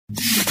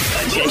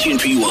Attention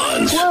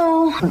P1s.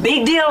 Whoa,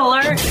 big deal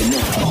alert. And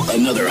now,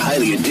 another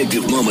highly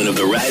addictive moment of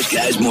the Rise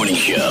Guys Morning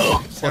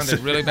Show. Sounded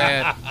really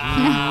bad.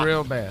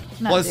 Real bad.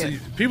 Plus,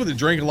 people that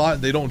drink a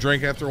lot, they don't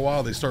drink after a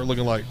while, they start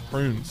looking like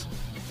prunes.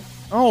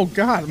 Oh,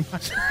 God.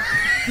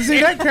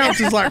 See, that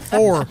counts as like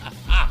 4.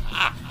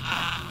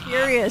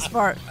 Furious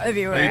fart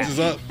everywhere. Ages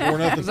up,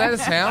 4-0. Was that a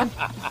sound?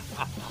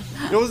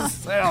 It was a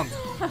sound.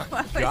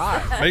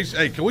 God.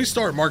 Hey, can we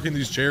start marking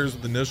these chairs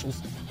with initials?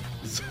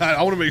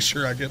 I want to make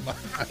sure I get mine.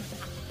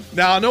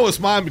 Now, I know it's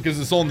mine because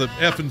it's on the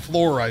effing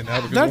floor right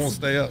now because it won't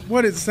stay up.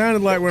 What it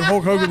sounded like when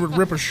Hulk Hogan would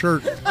rip a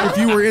shirt. If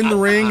you were in the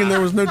ring and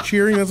there was no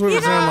cheering, that's what it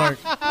would sound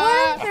like.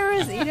 What if there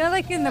was,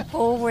 like in the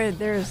pool where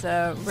there's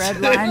a red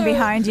line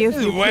behind you?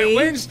 This is Wet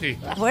Wednesday.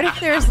 What if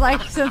there's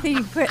like something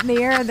you put in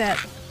the air that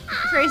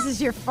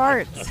traces your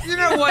farts? You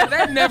know what?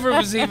 That never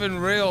was even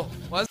real.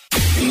 Was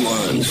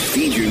P1s,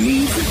 feed your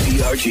need for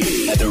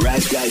DRG at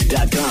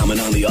theriseguys.com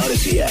and on the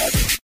Odyssey app.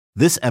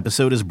 This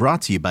episode is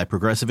brought to you by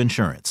Progressive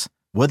Insurance.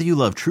 Whether you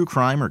love true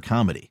crime or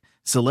comedy,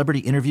 celebrity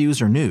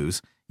interviews or news,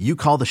 you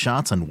call the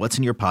shots on what's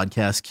in your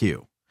podcast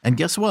queue. And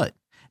guess what?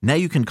 Now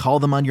you can call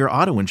them on your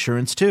auto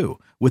insurance too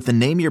with the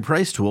Name Your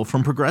Price tool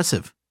from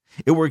Progressive.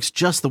 It works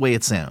just the way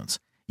it sounds.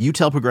 You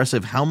tell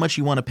Progressive how much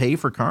you want to pay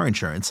for car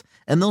insurance,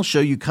 and they'll show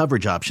you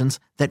coverage options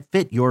that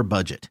fit your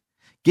budget.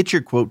 Get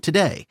your quote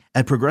today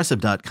at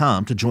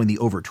Progressive.com to join the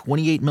over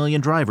 28 million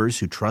drivers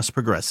who trust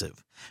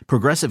Progressive.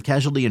 Progressive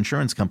Casualty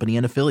Insurance Company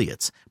and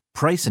Affiliates.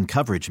 Price and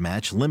coverage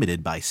match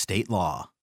limited by state law.